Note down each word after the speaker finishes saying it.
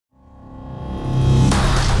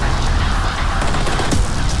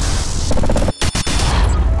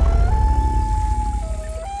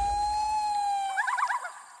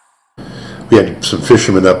we had some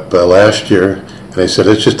fishermen up last year, and I said,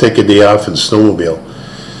 let's just take a day off and snowmobile.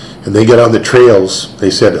 And they get on the trails.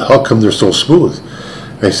 They said, how come they're so smooth?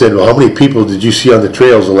 And I said, well, how many people did you see on the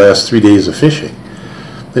trails the last 3 days of fishing?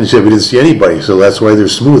 And he said, we didn't see anybody, so that's why they're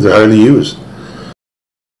smooth. They're hardly used.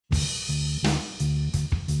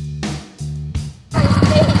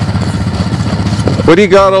 What do you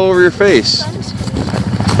got all over your face?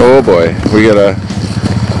 Oh boy, we got a...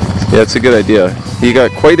 Yeah, it's a good idea. You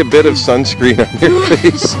got quite a bit of sunscreen on your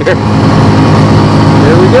face here.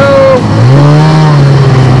 Here we go!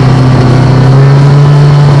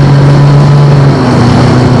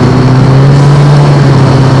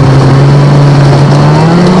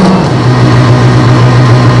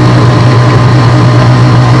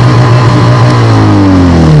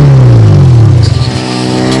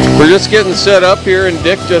 We're just getting set up here, and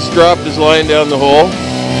Dick just dropped his line down the hole.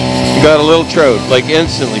 He got a little trout, like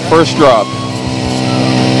instantly, first drop.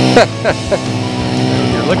 Here,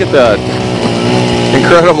 look at that.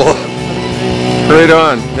 Incredible. Right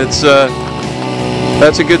on. It's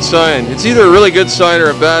that's a good sign. It's either a really good sign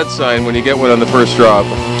or a bad sign when you get one on the first drop.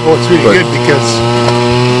 Oh, it's really good because,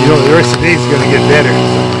 you know, the rest of the day is going to get better.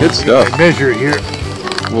 Good stuff. I measure it here.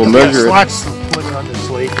 We'll measure it. Slots put it on the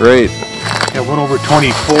slate. Great. Got one over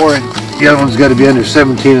 24, and the other one's got to be under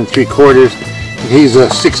 17 3/4. He's a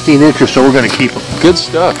 16-incher, so we're going to keep him. Good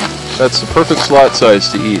stuff. That's the perfect slot size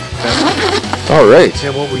to eat. All right.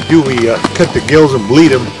 And what we do, we cut the gills and bleed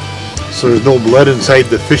them, so there's no blood inside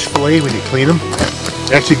the fish fillet when you clean them.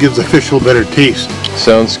 It actually gives the fish a little better taste.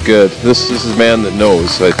 Sounds good. This is a man that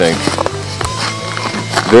knows, I think.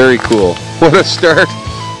 Very cool. What a start.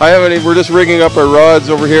 We're just rigging up our rods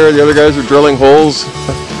over here. The other guys are drilling holes.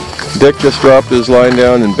 Dick just dropped his line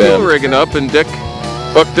down and bam. We're rigging up, and Dick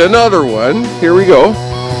hooked another one. Here we go.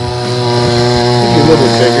 A little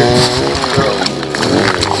bigger.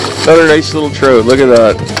 Another nice little trout. Look at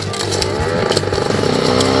that.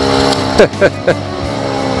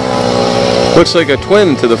 Looks like a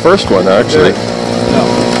twin to the first one, actually.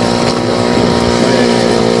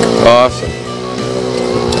 Awesome.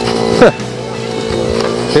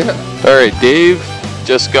 Yeah. All right, Dave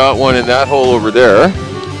just got one in that hole over there.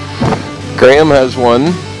 Graham has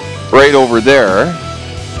one right over there.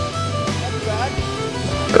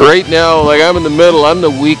 Right now, like I'm in the middle, I'm the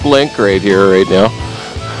weak link right here, right now.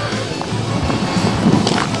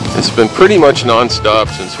 It's been pretty much non-stop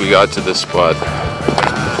since we got to this spot.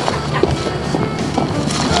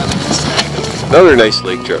 Another nice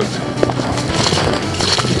lake trout.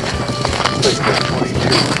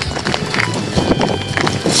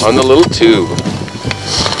 On the little tube.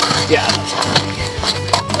 Yeah.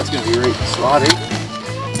 That's going to be right slot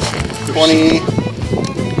 20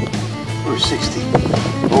 or 60.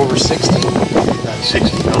 Over 60. Not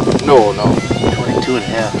 60, No. 22 and a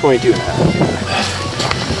half. 22 and a half.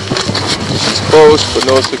 It's close, but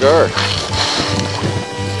no cigar.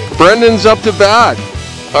 Brendan's up to bat.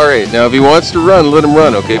 All right, now if he wants to run, let him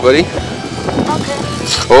run, okay, buddy? Okay.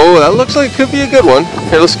 Oh, that looks like it could be a good one.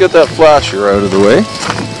 Here, let's get that flasher out of the way.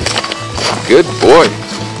 Good boy.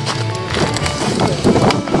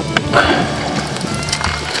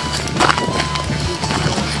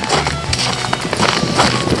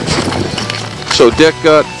 So Dick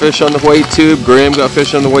got fish on the white tube, Graham got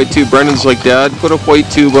fish on the white tube. Brendan's like, Dad, put a white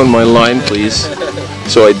tube on my line, please.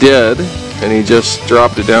 So I did, and he just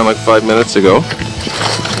dropped it down like 5 minutes ago.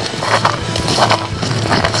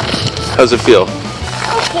 How's it feel?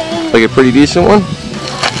 Okay. Like a pretty decent one?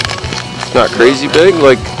 Not crazy big,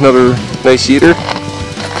 like another nice eater?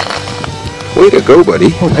 Way to go,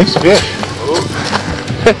 buddy. Oh, nice fish.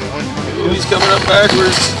 Oh, he's coming up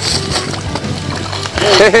backwards.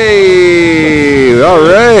 Hey, all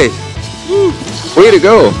right. Way to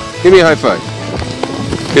go. Give me a high five.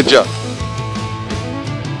 Good job.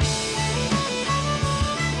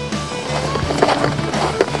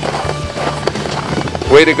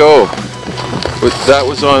 Way to go. That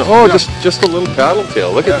was on, oh, just a little paddle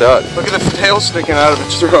tail. Look at that. Look at the tail sticking out of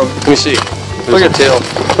its throat. Let me see. Look at the tail.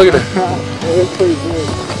 Look at it.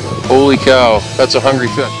 Holy cow. That's a hungry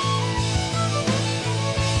fish.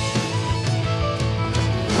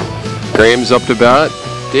 Graham's up to bat.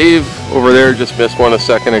 Dave over there just missed one a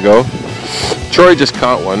second ago. Troy just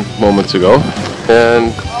caught one moments ago.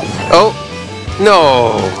 And, oh,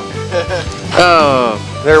 no. Oh,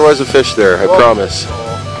 there was a fish there, I promise.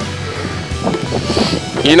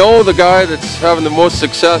 You know, the guy that's having the most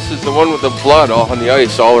success is the one with the blood all on the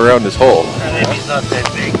ice all around his hole. Maybe he's not that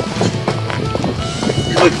big.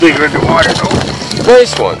 He looks bigger underwater though.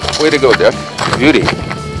 Nice one. Way to go, Dick. Beauty.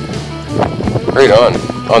 Right on.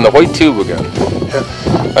 On the white tube again.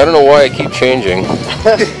 I don't know why I keep changing.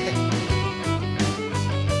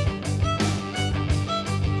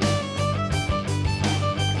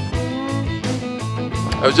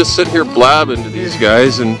 I was just sitting here blabbing to these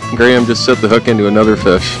guys, and Graham just set the hook into another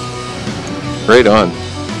fish. Right on.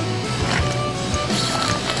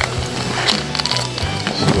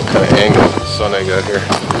 See what kind of angle of the sun I got here.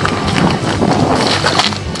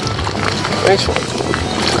 Nice one.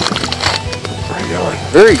 Right on.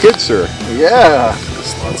 Very good, sir. Yeah.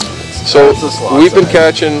 So we've been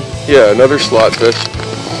catching, yeah, another slot fish.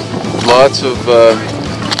 Lots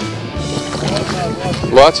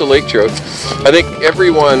of lake trout. I think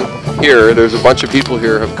everyone here, there's a bunch of people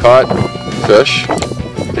here have caught fish.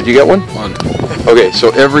 Did you get one? One. Okay,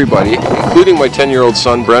 so everybody, including my 10-year-old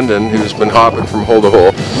son Brendan, who's been hopping from hole to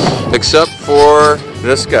hole, except for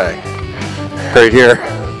this guy right here.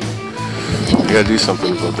 You gotta do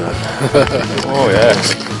something about that. Oh yeah.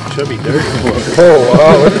 Chubby dirt. Oh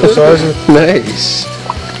wow, look at the size of it. Nice.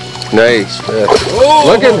 Nice fish. Oh,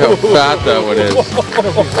 look at how fat that one is. Look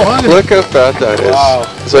how fat that is. Wow.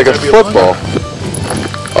 It's like a football.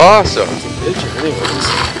 Awesome.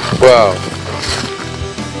 Wow.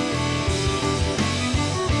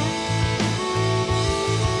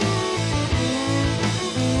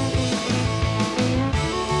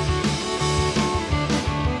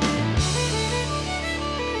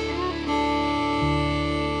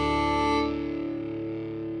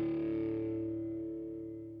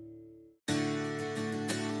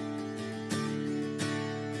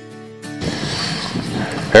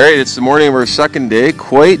 Alright, it's the morning of our second day,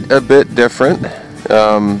 quite a bit different.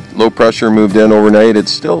 Low pressure moved in overnight.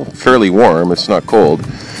 It's still fairly warm, it's not cold,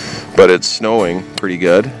 but it's snowing pretty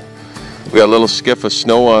good. We got a little skiff of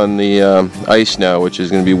snow on the ice now, which is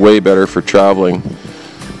going to be way better for traveling.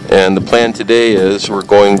 And the plan today is we're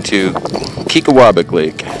going to Kikawabik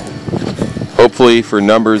Lake. Hopefully for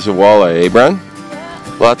numbers of walleye, eh Bren?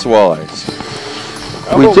 Lots of walleyes.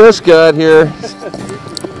 We just got here.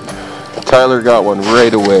 Tyler got one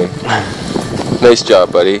right away. Nice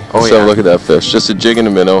job, buddy. Oh, so yeah. Look at that fish. Just a jig and a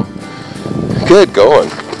minnow. Good going.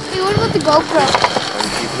 Hey, what about the GoPro?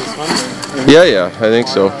 Yeah, I think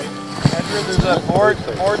so. Andrew, there's a board.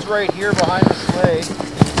 The board's right here behind the sleigh.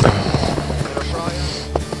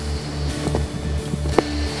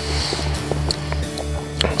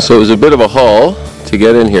 So it was a bit of a haul to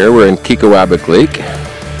get in here. We're in Kikawabik Lake.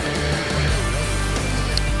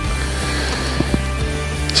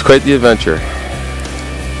 It's quite the adventure.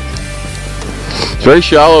 It's very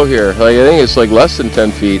shallow here. Like I think it's like less than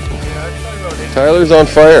 10 feet. Tyler's on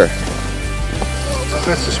fire.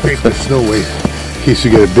 That's to scrape the snow away. In case you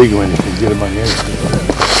get a big one, you can get him on the end.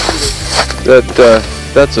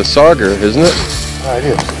 That's a sauger, isn't it? Ah, it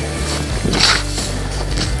is.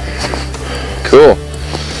 Cool.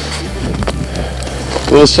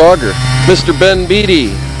 Little sauger. Mr. Ben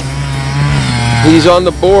Beatty. He's on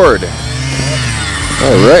the board.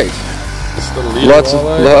 All right. Lots of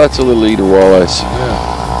little leader walleyes.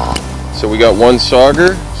 Yeah. So we got one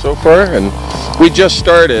sauger so far, and we just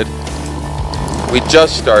started.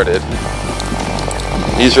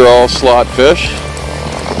 These are all slot fish.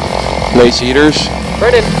 Nice eaters.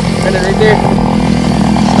 Brendan right there.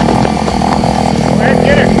 Go ahead,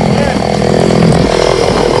 get her.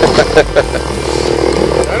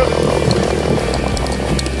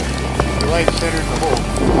 The light centered the hole.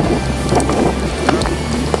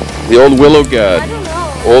 The old willow I gad. don't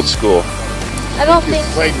know. Old school. I don't think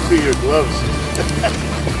so. Sliding through your gloves.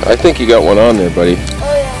 I think you got one on there, buddy.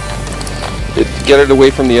 Oh yeah. Get it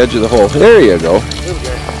away from the edge of the hole. There you go. Little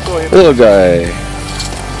guy. Go ahead. Little guy.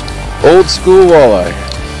 Old school walleye.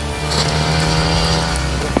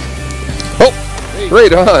 Oh,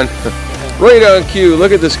 right on. Right on cue.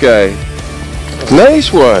 Look at this guy.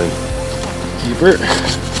 Nice one. Keeper.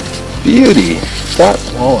 Beauty. That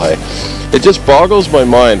walleye. It just boggles my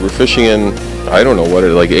mind. We're fishing in, I don't know what,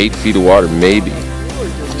 like 8 feet of water, maybe.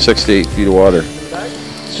 6 to 8 feet of water.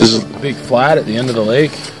 It's just a big flat at the end of the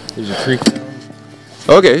lake. There's a creek down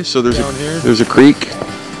Okay, so there's a creek.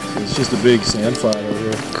 It's just a big sand flat over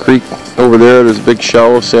here. Creek over there. There's a big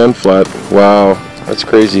shallow sand flat. Wow, that's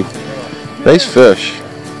crazy. Nice fish.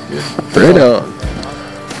 Right on.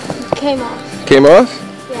 Came off. Came off?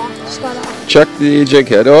 Yeah, just got off. Check the jig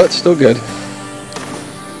head. Oh, it's still good.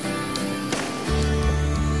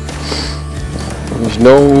 There's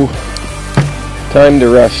no time to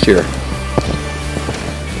rest here.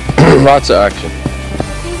 Lots of action.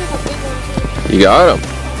 Seems like a big one too. You got him.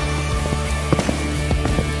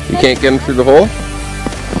 You can't get him through the hole?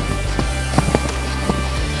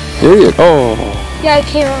 There you go. Oh, Yeah, it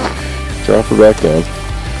came off. drop her back down.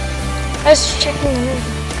 I was checking the ring.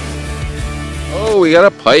 Oh, we got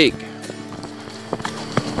a pike.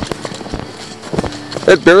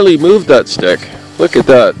 It barely moved that stick. Look at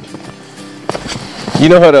that. You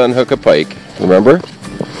know how to unhook a pike, remember?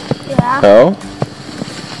 Yeah. How?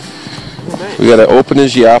 We gotta open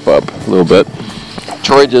his yap up a little bit.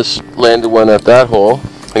 Troy just landed one at that hole,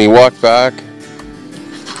 and he walked back,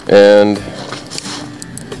 and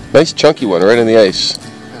nice chunky one right in the ice.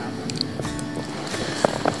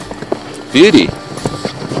 Beauty.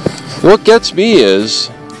 What gets me is,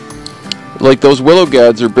 like, those willow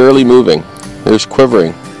gads are barely moving. They're just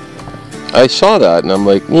quivering. I saw that, and I'm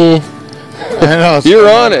like, eh. I know. You're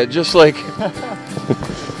on it, just like.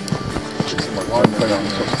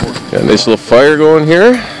 Got a nice little fire going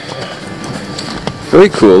here. Very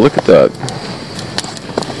cool, look at that.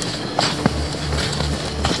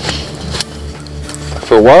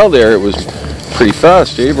 For a while there, it was pretty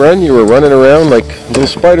fast, eh, Bren? You were running around like a little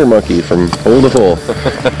spider monkey from hole to hole.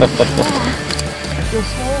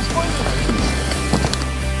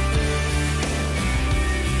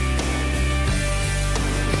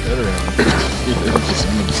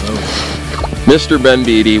 Mr. Ben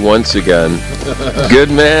Beatty once again. Good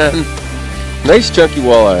man. Nice chunky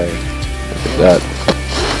walleye. Look at that.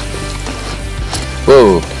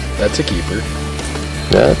 Whoa. That's a keeper.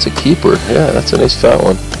 Yeah, that's a keeper. Yeah, that's a nice fat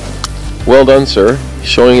one. Well done, sir.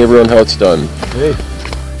 Showing everyone how it's done. Hey.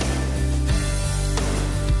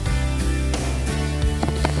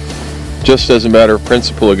 Just as a matter of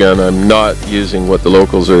principle again, I'm not using what the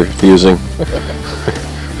locals are using.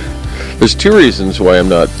 There's two reasons why I'm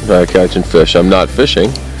not catching fish. I'm not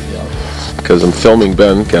fishing, because I'm filming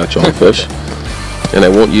Ben catch all the fish, and I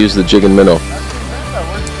won't use the jig and minnow.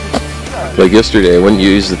 Like yesterday, I wouldn't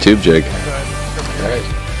use the tube jig.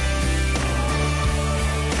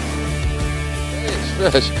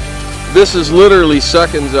 Fish. This is literally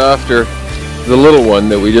seconds after the little one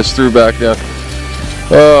that we just threw back down.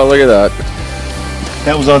 Oh, look at that.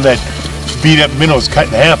 That was on that beat up minnows cut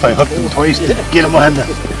in half. I hooked him twice to get him on the.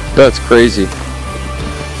 That's crazy.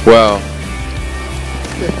 Wow.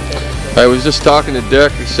 I was just talking to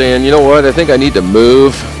Dick saying, you know what, I think I need to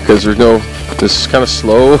move because this is kind of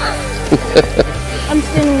slow. I'm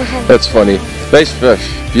spinning the head. That's funny. Nice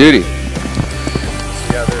fish. Beauty.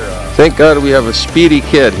 Thank God we have a speedy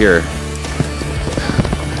kid here.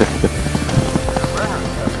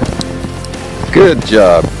 Good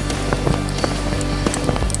job.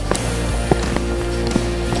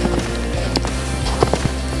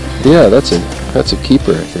 Yeah, that's a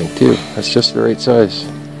keeper, I think, too. That's just the right size.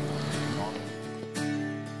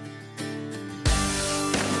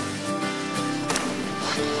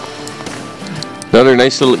 Another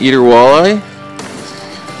nice little eater walleye.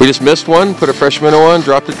 We just missed one, put a fresh minnow on,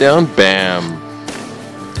 dropped it down, bam.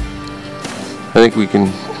 I think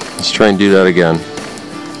let's try and do that again.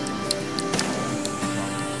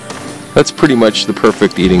 That's pretty much the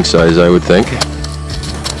perfect eating size, I would think.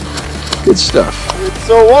 Good stuff. It's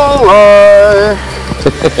a walleye!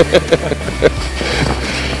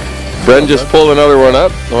 Bren just pulled another one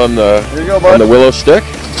up on the willow stick.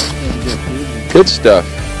 Good stuff.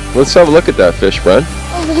 Let's have a look at that fish, Bren.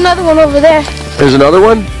 Oh, there's another one over there. There's another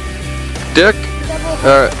one? Dick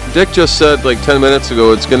just said like 10 minutes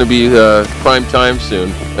ago it's going to be prime time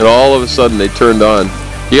soon, and all of a sudden they turned on.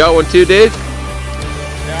 You got one too, Dave?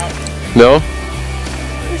 No?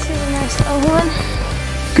 This is a nice little one.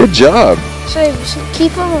 Good job. Should I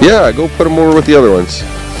keep them? Or? Yeah, go put them over with the other ones.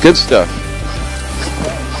 Good stuff.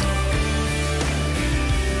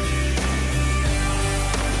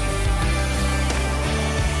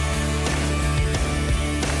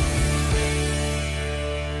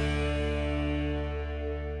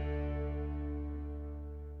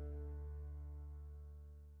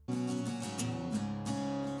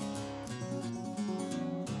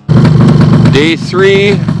 Day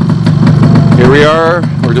 3, here we are.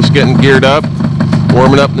 We're just getting geared up,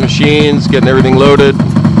 warming up the machines, getting everything loaded.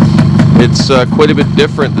 It's quite a bit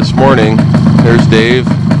different this morning. There's Dave.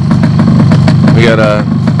 We got a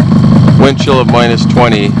wind chill of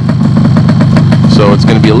 -20, so it's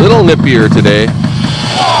going to be a little nippier today.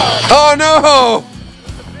 Oh no!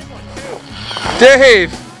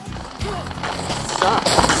 Dave!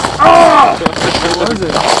 Oh! What was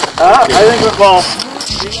it? I think it well.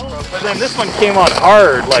 But then this one came on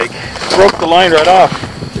hard, like broke the line right off.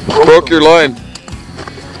 Broke your line.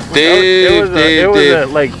 Dave, it was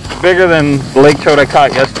like bigger than the lake trout I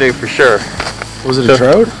caught yesterday for sure. Was it a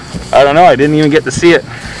trout? I don't know. I didn't even get to see it.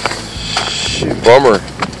 Shoot, bummer.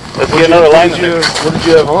 Let's get another line. What did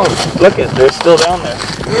you have on? Look it, they're still down there.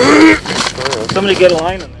 Somebody get a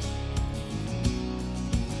line in there.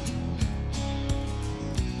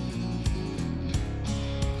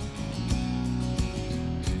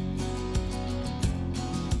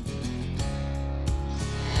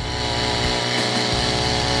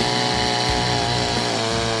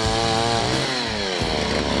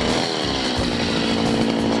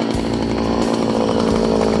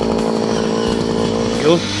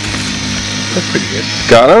 That's pretty good.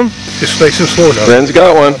 Got him? Just nice and slow now. Ben's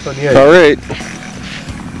got one. On the edge. All right.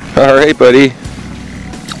 All right, buddy.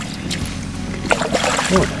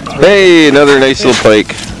 Hey, another nice little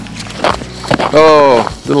pike. Oh,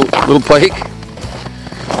 little pike.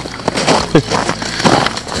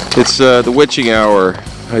 It's the witching hour.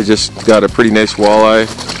 I just got a pretty nice walleye.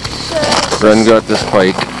 Ren got this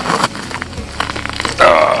pike.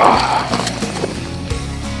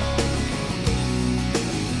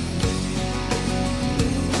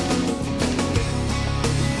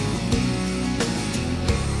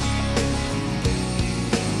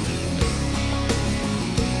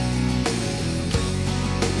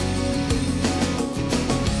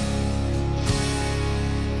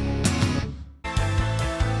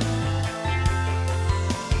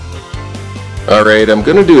 Alright, I'm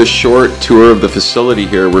going to do a short tour of the facility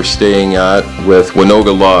here we're staying at with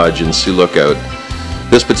Winoga Lodge in Sioux Lookout.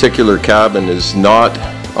 This particular cabin is not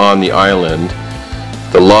on the island.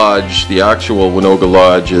 The lodge, the actual Winoga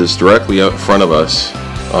Lodge, is directly out in front of us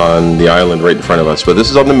on the island right in front of us. But this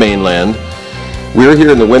is on the mainland. We're here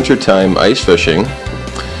in the wintertime ice fishing,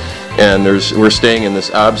 and we're staying in this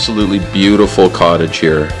absolutely beautiful cottage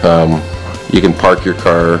here. You can park your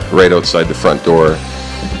car right outside the front door.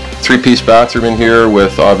 3-piece bathroom in here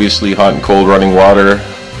with obviously hot and cold running water.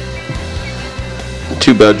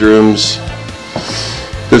 2 bedrooms.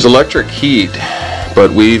 There's electric heat,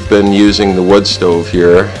 but we've been using the wood stove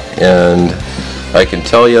here, and I can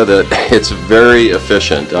tell you that it's very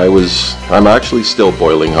efficient. I'm actually still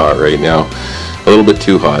boiling hot right now, a little bit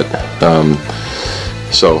too hot.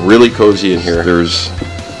 So really cozy in here. There's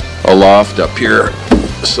a loft up here,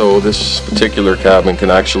 so this particular cabin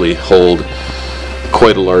can actually hold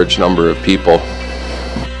quite a large number of people.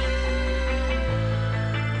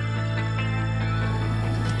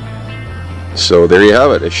 So there you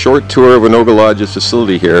have it, a short tour of Winoga Lodge's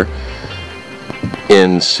facility here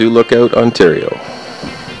in Sioux Lookout, Ontario.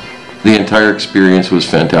 The entire experience was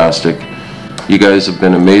fantastic. You guys have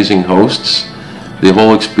been amazing hosts. The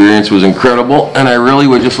whole experience was incredible, and I really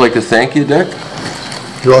would just like to thank you, Dick.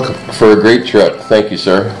 You're welcome. For a great trip. Thank you,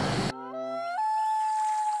 sir.